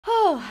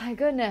Oh my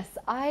goodness,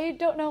 I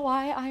don't know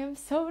why I am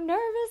so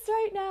nervous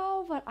right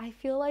now, but I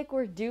feel like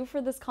we're due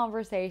for this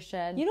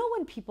conversation. You know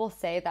when people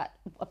say that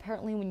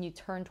apparently when you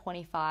turn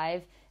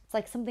 25, it's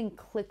like something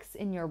clicks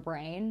in your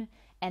brain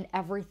and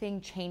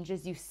everything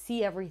changes, you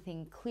see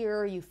everything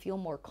clearer, you feel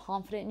more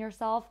confident in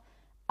yourself?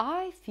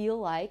 I feel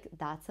like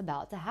that's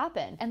about to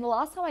happen. And the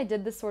last time I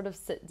did this sort of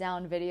sit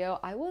down video,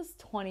 I was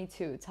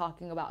 22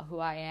 talking about who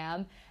I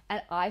am,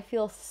 and I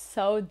feel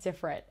so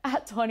different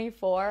at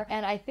 24.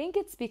 And I think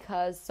it's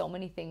because so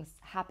many things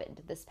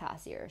happened this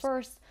past year.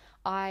 First,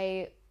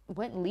 I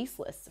went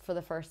leaseless for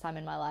the first time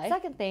in my life.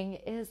 Second thing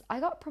is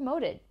I got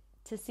promoted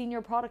to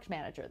senior product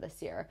manager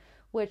this year,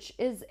 which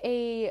is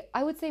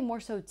I would say more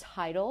so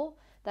title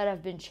that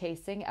I've been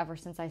chasing ever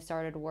since I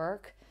started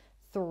work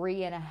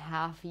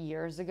 3.5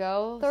 years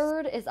ago.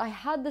 Third is I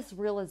had this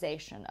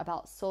realization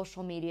about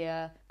social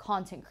media,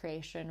 content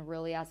creation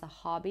really as a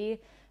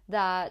hobby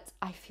that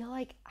I feel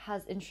like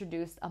has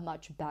introduced a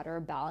much better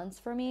balance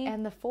for me.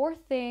 And the fourth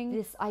thing,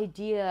 this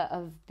idea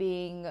of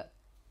being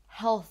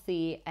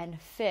healthy and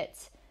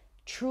fit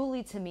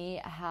truly to me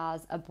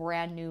has a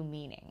brand new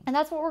meaning. And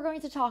that's what we're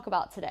going to talk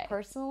about today.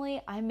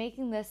 Personally, I'm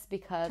making this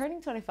because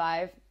turning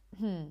 25,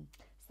 so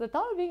the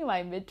thought of being in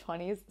my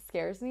mid-20s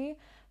scares me.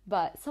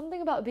 But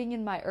something about being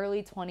in my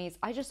early 20s,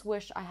 I just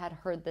wish I had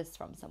heard this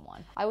from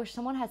someone. I wish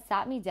someone had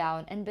sat me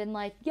down and been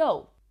like,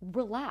 yo,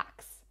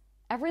 relax.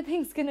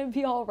 Everything's gonna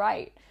be all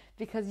right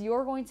because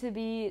you're going to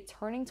be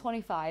turning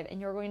 25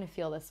 and you're going to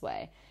feel this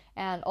way.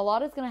 And a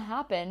lot is gonna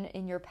happen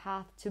in your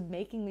path to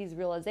making these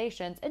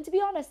realizations. And to be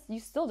honest,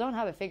 you still don't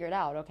have it figured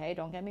out, okay?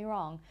 Don't get me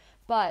wrong.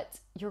 But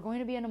you're going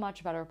to be in a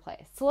much better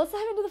place. So let's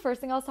dive into the first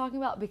thing I was talking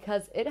about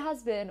because it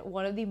has been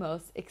one of the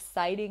most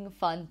exciting,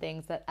 fun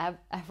things that I've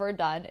ever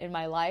done in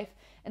my life.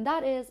 And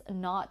that is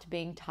not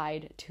being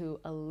tied to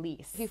a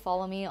lease. If you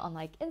follow me on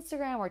like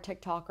Instagram or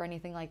TikTok or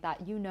anything like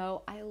that, you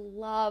know I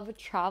love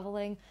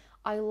traveling.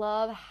 I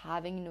love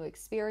having new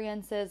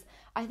experiences.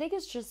 I think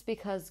it's just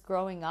because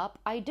growing up,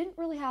 I didn't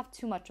really have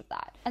too much of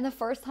that. And the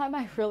first time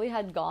I really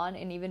had gone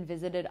and even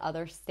visited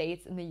other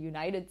states in the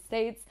United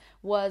States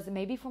was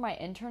maybe for my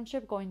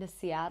internship going to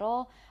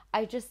Seattle.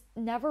 I just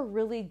never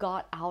really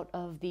got out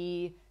of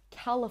the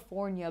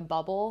California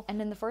bubble.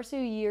 And in the first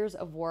few years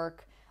of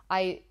work,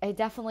 I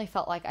definitely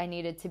felt like I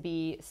needed to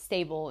be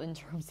stable in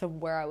terms of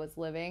where I was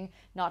living,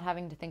 not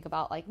having to think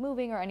about like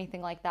moving or anything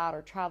like that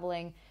or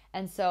traveling.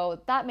 And so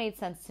that made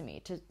sense to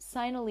me to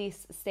sign a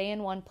lease, stay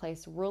in one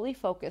place, really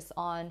focus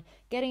on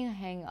getting a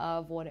hang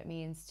of what it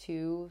means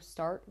to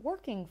start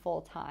working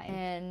full time.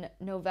 And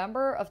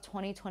November of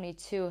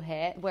 2022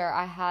 hit where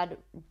I had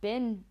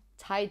been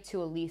tied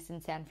to a lease in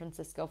San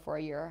Francisco for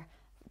a year.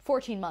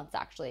 14 months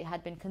actually,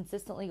 had been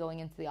consistently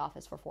going into the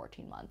office for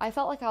 14 months. I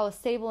felt like I was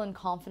stable and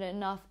confident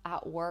enough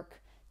at work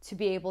to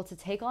be able to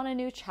take on a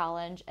new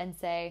challenge and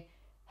say,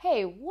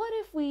 hey, what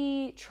if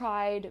we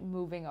tried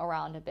moving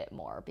around a bit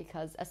more?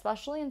 Because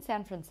especially in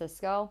San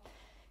Francisco,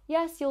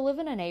 yes, you'll live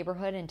in a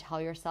neighborhood and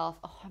tell yourself,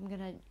 oh, I'm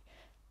gonna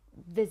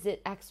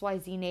visit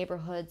XYZ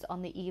neighborhoods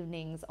on the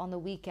evenings, on the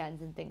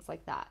weekends and things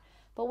like that.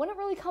 But when it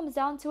really comes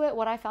down to it,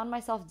 what I found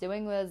myself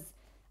doing was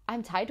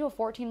I'm tied to a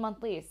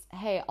 14-month lease.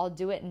 Hey, I'll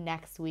do it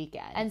next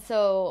weekend. And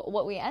so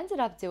what we ended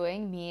up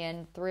doing, me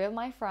and 3 of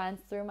my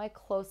friends, 3 of my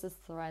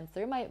closest friends,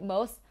 3 of my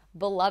most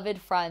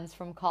beloved friends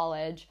from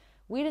college,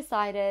 we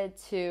decided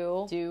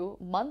to do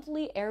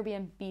monthly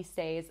Airbnb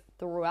stays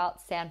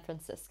throughout San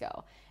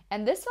Francisco.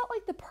 And this felt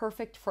like the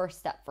perfect first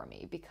step for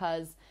me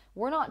because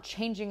we're not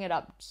changing it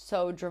up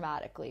so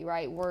dramatically,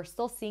 right? We're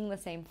still seeing the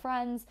same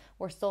friends.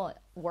 We're still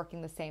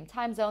working the same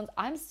time zones.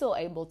 I'm still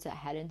able to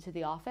head into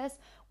the office.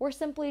 We're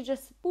simply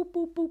just boop,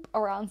 boop, boop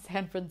around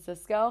San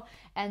Francisco.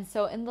 And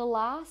so in the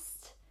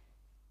last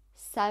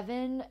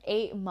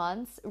 7-8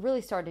 months,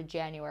 really started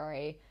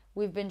January,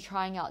 we've been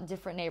trying out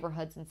different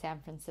neighborhoods in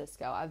San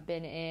Francisco. I've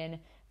been in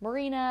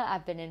Marina,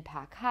 I've been in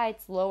Pac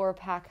Heights, Lower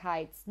Pac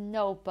Heights,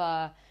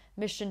 Nopa,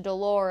 Mission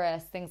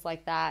Dolores, things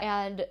like that.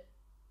 And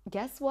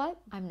guess what?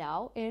 I'm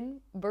now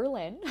in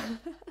Berlin.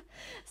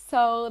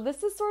 So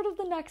this is sort of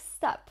the next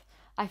step,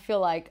 I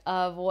feel like,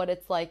 of what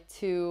it's like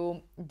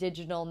to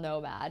digital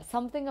nomad.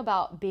 Something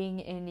about being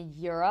in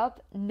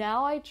Europe,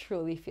 now I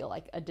truly feel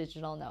like a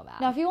digital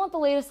nomad. Now, if you want the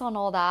latest on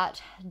all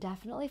that,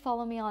 definitely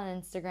follow me on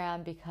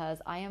Instagram because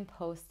I am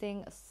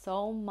posting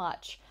so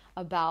much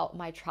about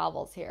my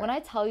travels here. When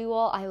I tell you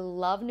all, I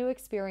love new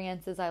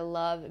experiences. I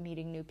love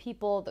meeting new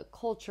people, the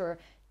culture,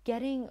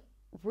 getting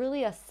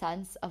really a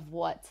sense of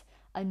what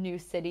a new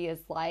city is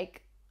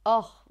like.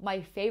 Oh,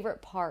 my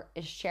favorite part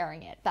is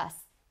sharing it.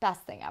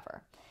 Best thing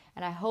ever.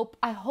 And I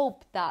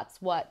hope that's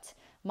what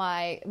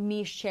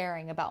me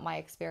sharing about my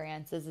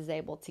experiences is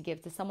able to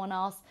give to someone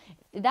else.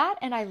 That,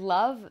 and I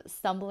love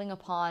stumbling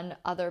upon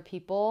other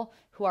people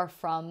who are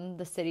from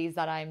the cities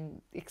that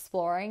I'm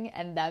exploring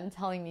and them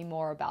telling me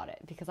more about it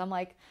because I'm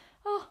like,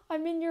 oh,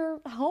 I'm in your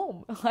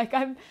home. Like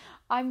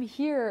I'm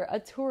here, a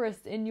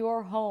tourist in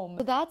your home.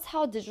 So that's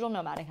how digital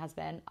nomading has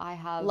been. I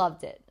have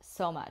loved it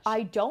so much.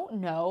 I don't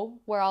know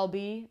where I'll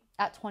be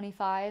at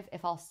 25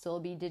 if I'll still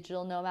be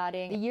digital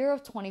nomading. The year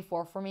of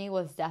 24 for me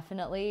was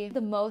definitely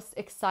the most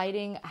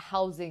exciting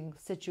housing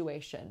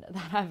situation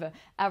that I've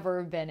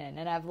ever been in,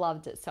 and I've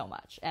loved it so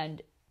much.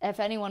 And if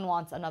anyone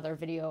wants another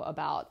video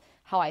about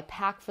how I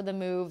pack for the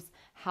moves,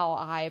 how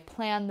I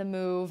plan the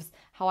moves,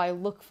 how I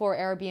look for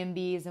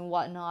Airbnbs and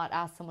whatnot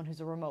as someone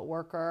who's a remote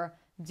worker,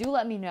 do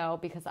let me know,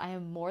 because I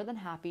am more than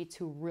happy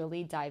to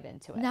really dive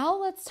into it. Now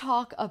let's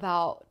talk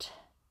about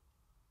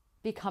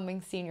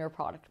becoming senior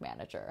product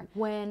manager.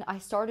 When I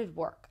started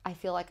work, I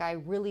feel like I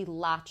really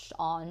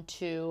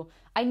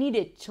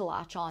needed to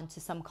latch on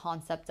to some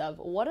concept of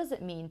what does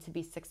it mean to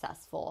be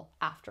successful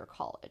after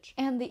college?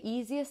 And the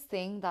easiest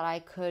thing that I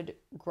could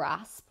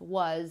grasp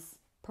was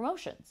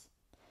promotions.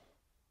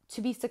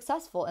 To be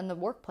successful in the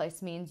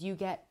workplace means you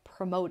get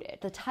promoted.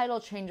 The title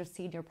change of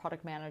senior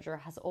product manager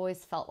has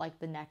always felt like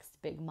the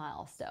next big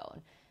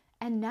milestone.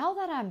 And now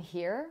that I'm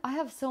here, I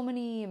have so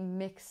many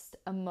mixed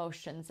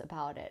emotions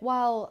about it.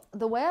 While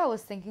the way I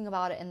was thinking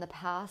about it in the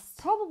past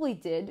probably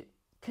did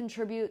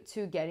contribute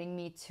to getting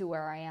me to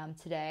where I am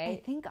today,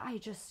 I think I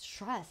just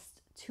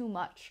stressed too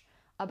much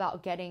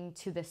about getting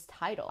to this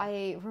title.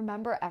 I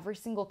remember every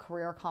single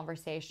career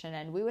conversation,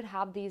 and we would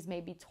have these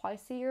maybe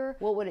twice a year.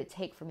 What would it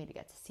take for me to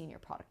get to senior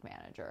product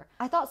manager?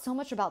 I thought so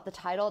much about the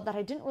title that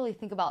I didn't really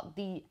think about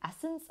the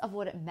essence of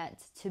what it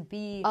meant to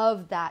be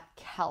of that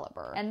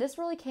caliber. And this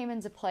really came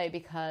into play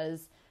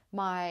because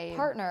my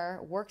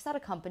partner works at a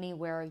company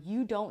where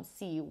you don't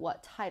see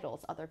what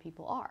titles other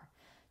people are.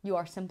 You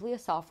are simply a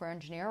software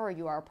engineer or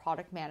you are a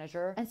product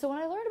manager. And so when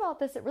I learned about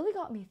this, it really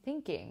got me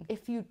thinking,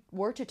 if you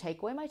were to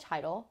take away my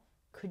title,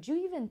 could you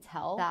even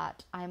tell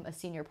that I'm a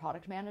senior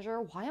product manager?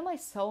 Why am I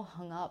so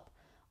hung up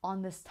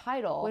on this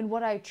title when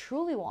what I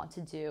truly want to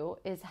do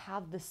is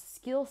have the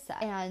skill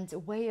set and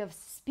way of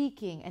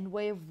speaking and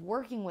way of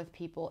working with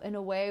people in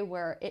a way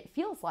where it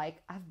feels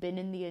like I've been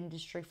in the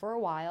industry for a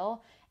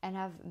while and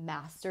have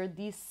mastered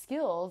these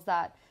skills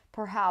that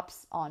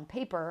perhaps on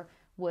paper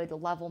would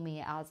level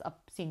me as a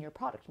senior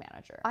product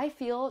manager. I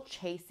feel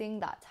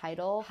chasing that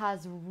title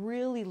has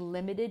really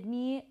limited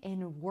me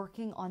in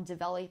working on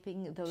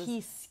developing those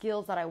key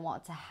skills that I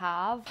want to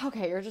have.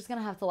 Okay, you're just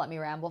gonna have to let me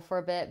ramble for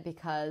a bit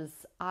because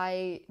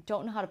I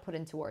don't know how to put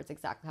into words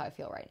exactly how I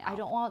feel right now. I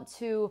don't want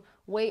to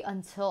wait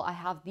until I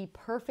have the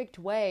perfect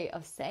way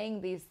of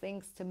saying these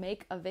things to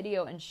make a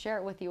video and share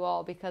it with you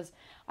all, because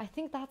I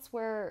think that's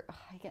where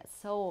I get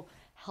so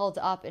held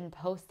up in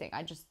posting.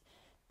 I just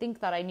think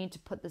that I need to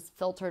put this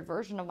filtered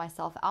version of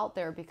myself out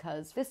there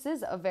because this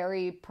is a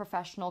very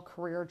professional,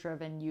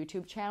 career-driven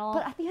YouTube channel.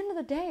 But at the end of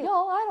the day,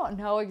 y'all, I don't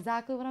know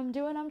exactly what I'm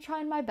doing. I'm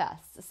trying my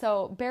best.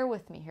 So bear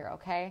with me here,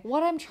 okay?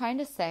 What I'm trying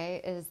to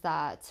say is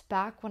that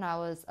back when I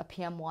was a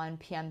PM1,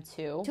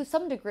 PM2, to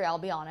some degree, I'll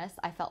be honest,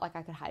 I felt like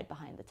I could hide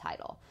behind the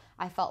title.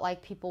 I felt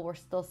like people were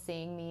still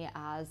seeing me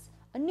as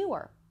a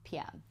newer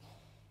PM.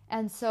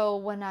 And so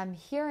when I'm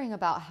hearing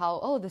about how,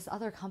 oh, this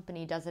other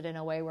company does it in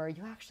a way where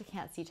you actually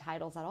can't see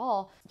titles at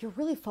all, you're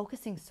really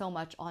focusing so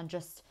much on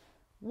just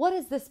what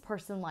is this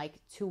person like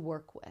to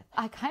work with?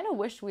 I kind of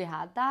wish we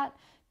had that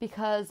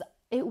because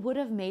it would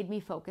have made me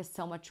focus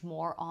so much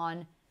more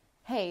on,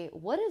 hey,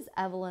 what is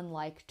Evelyn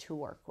like to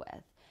work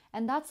with?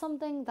 And that's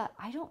something that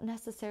I don't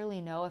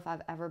necessarily know if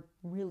I've ever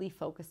really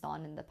focused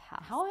on in the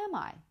past. How am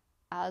I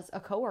as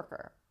a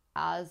coworker,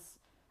 as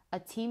a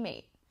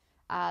teammate,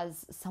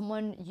 as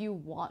someone you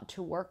want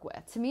to work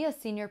with? To me, a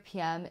senior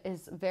PM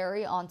is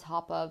very on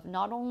top of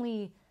not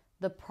only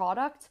the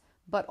product,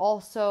 but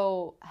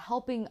also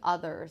helping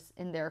others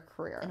in their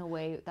career in a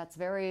way that's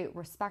very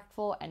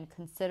respectful and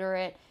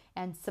considerate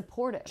and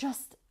supportive.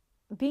 Just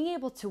being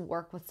able to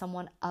work with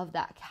someone of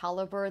that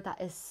caliber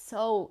that is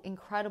so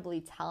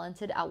incredibly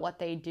talented at what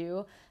they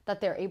do,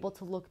 that they're able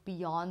to look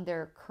beyond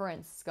their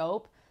current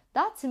scope,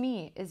 that to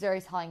me is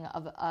very telling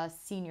of a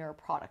senior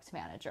product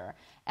manager.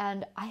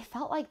 And I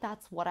felt like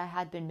that's what I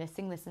had been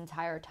missing this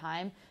entire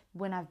time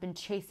when I've been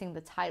chasing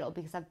the title,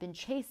 because I've been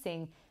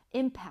chasing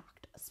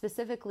impact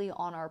specifically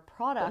on our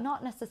product, but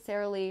not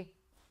necessarily,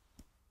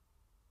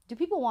 do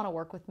people want to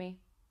work with me?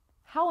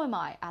 How am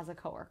I as a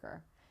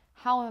coworker?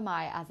 How am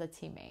I as a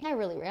teammate? I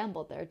really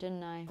rambled there,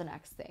 didn't I? The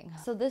next thing.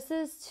 So this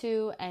is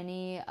to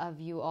any of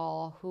you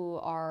all who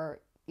are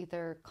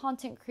either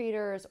content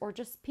creators or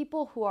just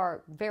people who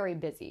are very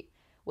busy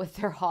with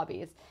their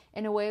hobbies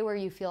in a way where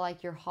you feel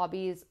like your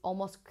hobbies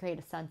almost create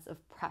a sense of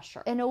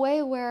pressure, in a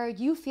way where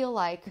you feel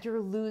like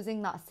you're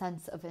losing that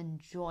sense of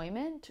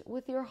enjoyment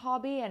with your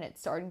hobby and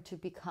it's starting to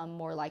become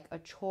more like a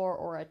chore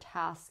or a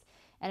task,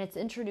 and it's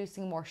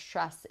introducing more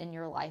stress in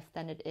your life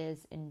than it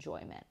is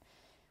enjoyment.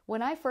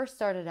 When I first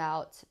started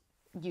out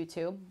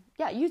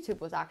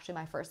YouTube was actually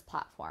my first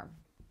platform.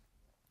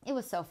 It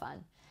was so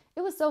fun.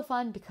 It was so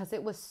fun because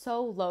it was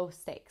so low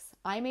stakes.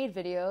 I made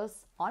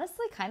videos,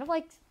 honestly, kind of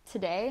like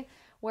today,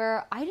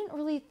 where I didn't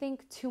really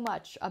think too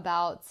much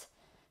about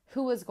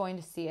who was going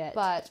to see it.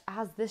 But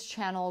as this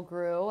channel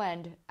grew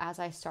and as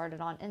I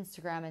started on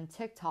Instagram and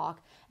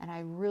TikTok, and I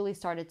really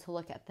started to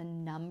look at the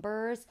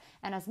numbers,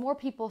 and as more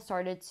people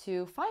started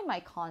to find my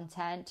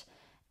content,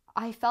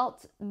 I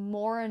felt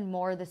more and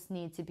more this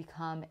need to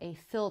become a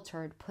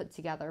filtered, put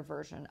together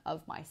version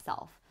of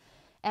myself.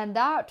 And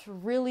that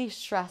really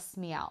stressed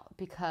me out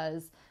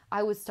because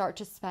I would start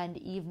to spend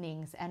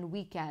evenings and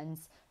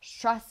weekends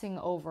stressing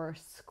over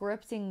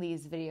scripting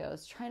these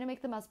videos, trying to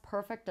make them as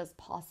perfect as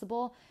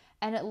possible.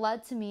 And it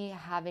led to me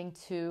having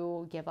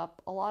to give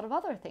up a lot of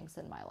other things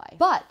in my life.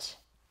 But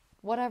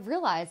what I've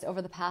realized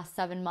over the past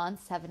 7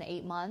 months,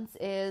 8 months,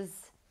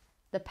 is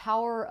the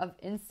power of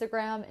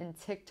Instagram and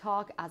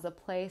TikTok as a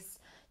place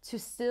to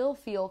still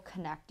feel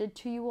connected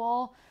to you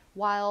all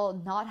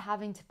while not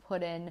having to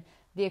put in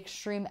the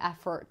extreme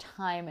effort,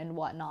 time, and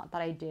whatnot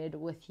that I did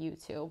with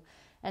YouTube.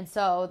 And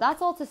so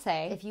that's all to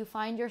say, if you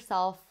find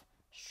yourself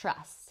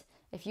stressed,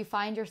 if you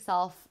find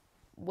yourself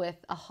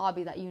with a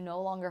hobby that you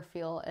no longer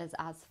feel is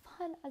as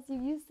fun as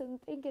you used to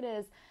think it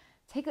is,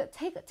 take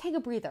a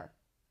breather,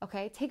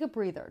 okay? Take a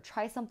breather,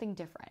 try something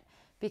different,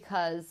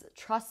 because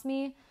trust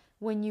me,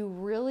 when you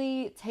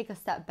really take a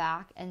step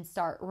back and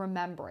start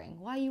remembering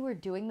why you were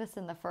doing this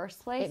in the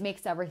first place, it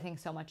makes everything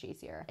so much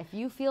easier. If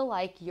you feel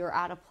like you're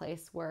at a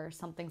place where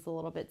something's a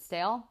little bit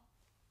stale,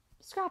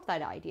 scrap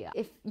that idea.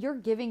 If you're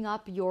giving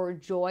up your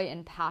joy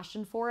and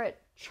passion for it,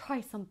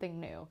 try something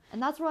new.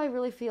 And that's where I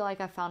really feel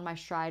like I found my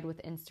stride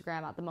with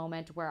Instagram at the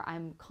moment, where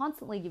I'm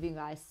constantly giving you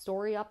guys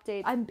story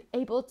updates. I'm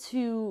able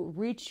to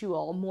reach you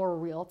all more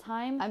real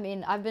time. I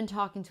mean, I've been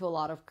talking to a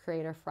lot of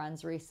creator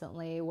friends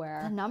recently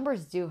where the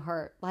numbers do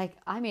hurt. Like,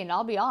 I mean,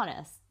 I'll be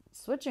honest,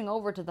 switching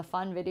over to the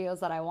fun videos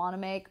that I want to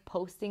make,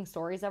 posting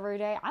stories every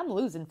day, I'm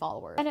losing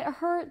followers. And it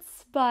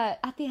hurts, but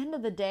at the end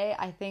of the day,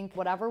 I think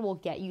whatever will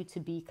get you to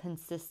be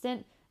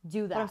consistent,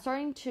 do that. But I'm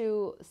starting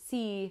to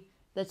see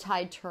the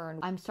tide turn.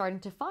 I'm starting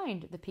to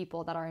find the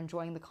people that are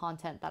enjoying the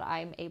content that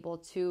I'm able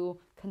to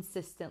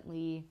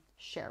consistently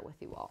share with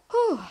you all.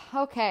 Whew,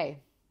 okay.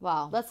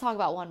 Well, let's talk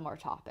about one more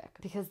topic,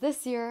 because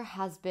this year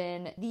has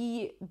been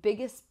the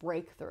biggest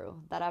breakthrough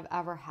that I've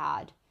ever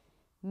had,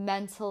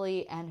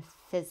 mentally and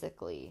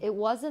physically. It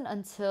wasn't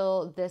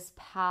until this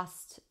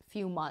past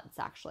few months,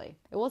 actually.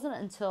 It wasn't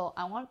until,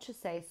 I want to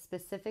say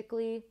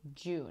specifically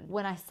June,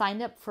 when I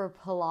signed up for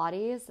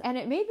Pilates, and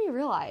it made me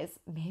realize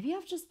maybe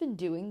I've just been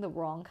doing the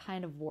wrong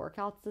kind of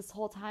workouts this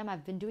whole time.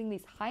 I've been doing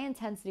these high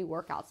intensity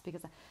workouts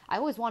because I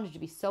always wanted to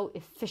be so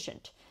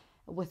efficient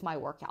with my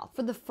workouts.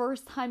 For the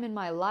first time in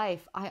my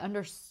life, I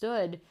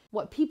understood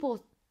what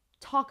people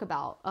talk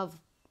about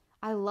of,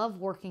 I love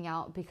working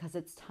out because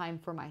it's time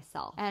for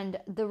myself.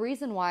 And the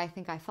reason why I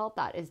think I felt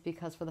that is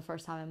because for the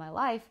first time in my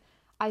life,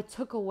 I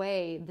took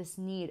away this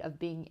need of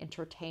being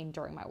entertained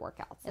during my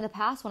workouts. In the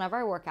past, whenever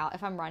I work out,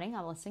 if I'm running,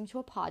 I'm listening to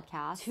a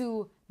podcast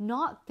to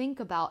not think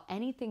about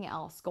anything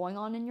else going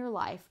on in your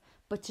life,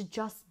 but to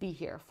just be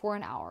here for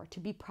an hour,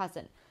 to be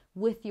present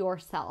with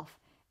yourself.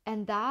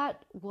 And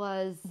that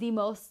was the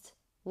most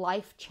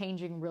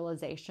life-changing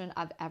realization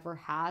I've ever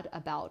had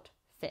about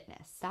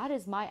fitness. That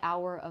is my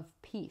hour of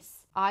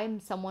peace. I'm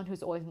someone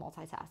who's always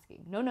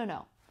multitasking.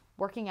 No.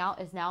 Working out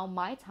is now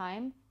my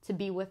time to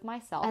be with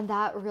myself. And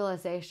that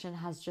realization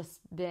has just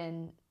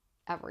been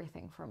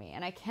everything for me.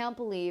 And I can't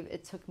believe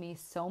it took me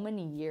so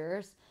many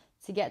years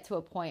to get to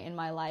a point in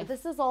my life. But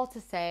this is all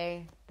to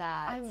say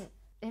that I'm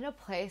in a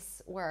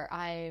place where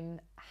I'm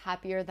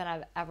happier than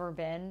I've ever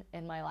been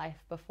in my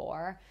life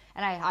before.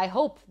 And I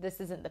hope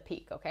this isn't the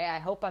peak, okay? I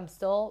hope I'm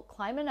still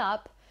climbing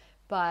up.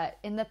 But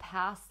in the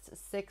past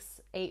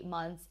 6-8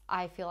 months,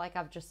 I feel like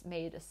I've just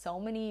made so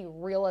many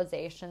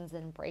realizations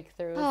and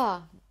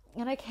breakthroughs.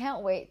 And I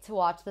can't wait to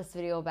watch this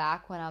video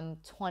back when I'm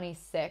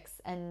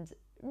 26 and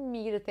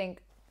me to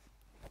think,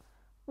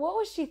 what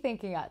was she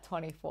thinking at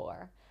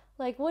 24?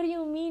 Like, what do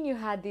you mean you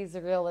had these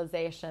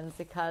realizations?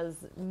 Because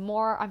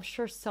more, I'm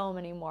sure so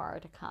many more are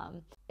to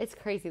come. It's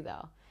crazy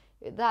though.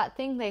 That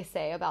thing they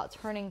say about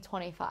turning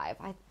 25,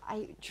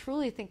 I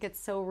truly think it's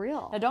so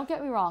real. Now, don't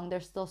get me wrong,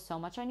 there's still so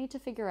much I need to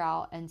figure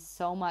out and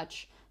so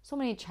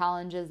many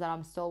challenges that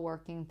I'm still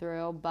working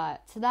through.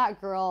 But to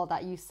that girl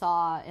that you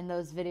saw in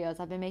those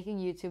videos, I've been making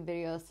YouTube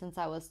videos since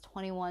I was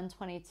 21,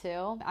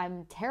 22.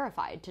 I'm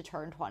terrified to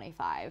turn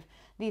 25.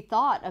 The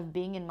thought of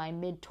being in my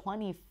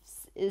mid-20s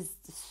is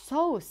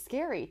so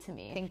scary to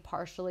me. I think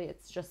partially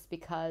it's just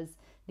because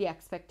the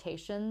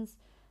expectations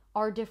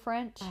are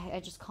different.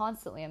 I just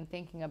constantly am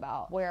thinking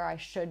about where I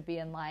should be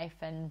in life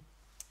and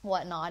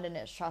whatnot, and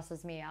it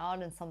stresses me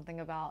out. And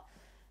something about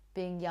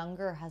being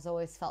younger has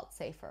always felt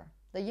safer.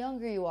 The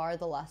younger you are,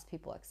 the less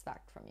people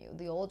expect from you.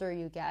 The older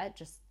you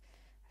get,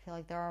 I feel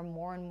like there are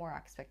more and more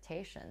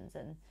expectations,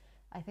 and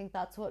I think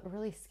that's what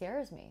really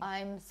scares me.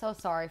 I'm so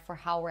sorry for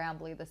how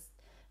rambly this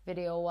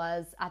video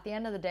was. At the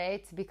end of the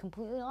day, to be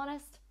completely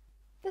honest,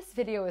 this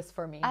video is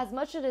for me. As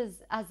much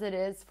as it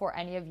is for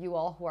any of you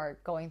all who are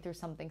going through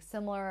something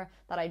similar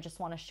that I just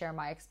want to share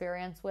my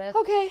experience with.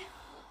 Okay,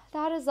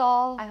 that is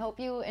all. I hope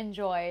you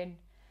enjoyed.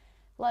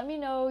 Let me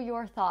know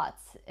your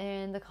thoughts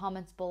in the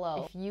comments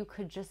below. If you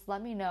could just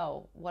let me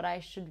know what I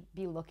should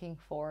be looking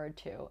forward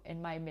to in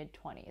my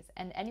mid-20s,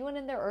 and anyone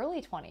in their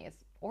early 20s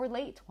or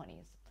late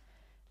 20s.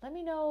 let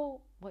me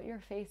know what you're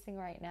facing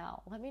right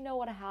now. Let me know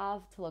what I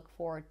have to look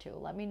forward to.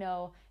 Let me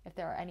know if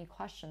there are any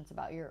questions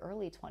about your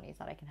early 20s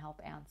that I can help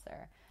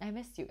answer. I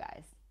missed you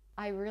guys.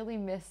 I really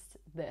missed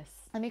this.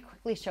 Let me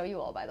quickly show you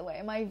all, by the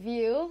way, my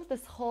view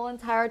this whole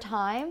entire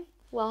time.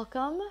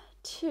 Welcome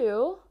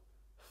to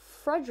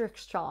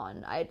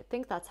Frederikshavn. I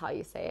think that's how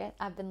you say it.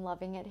 I've been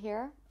loving it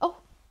here. Oh,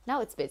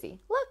 now it's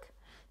busy. Look,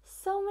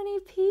 so many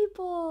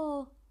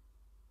people.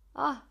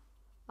 I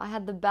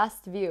had the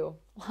best view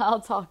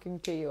while talking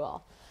to you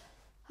all.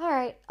 All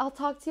right, I'll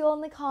talk to you all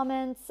in the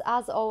comments.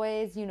 As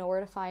always, you know where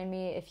to find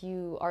me if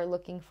you are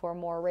looking for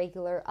more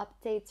regular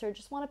updates or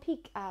just want to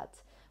peek at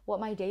what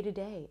my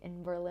day-to-day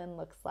in Berlin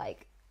looks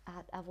like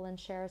at Evelyn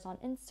Shares on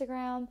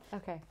Instagram.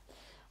 Okay,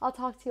 I'll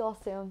talk to you all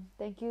soon.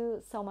 Thank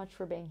you so much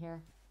for being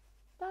here.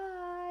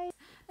 Bye.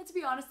 And to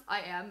be honest,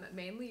 I am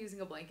mainly using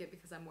a blanket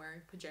because I'm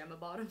wearing pajama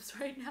bottoms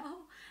right now.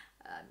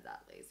 I'm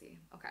that lazy.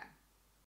 Okay.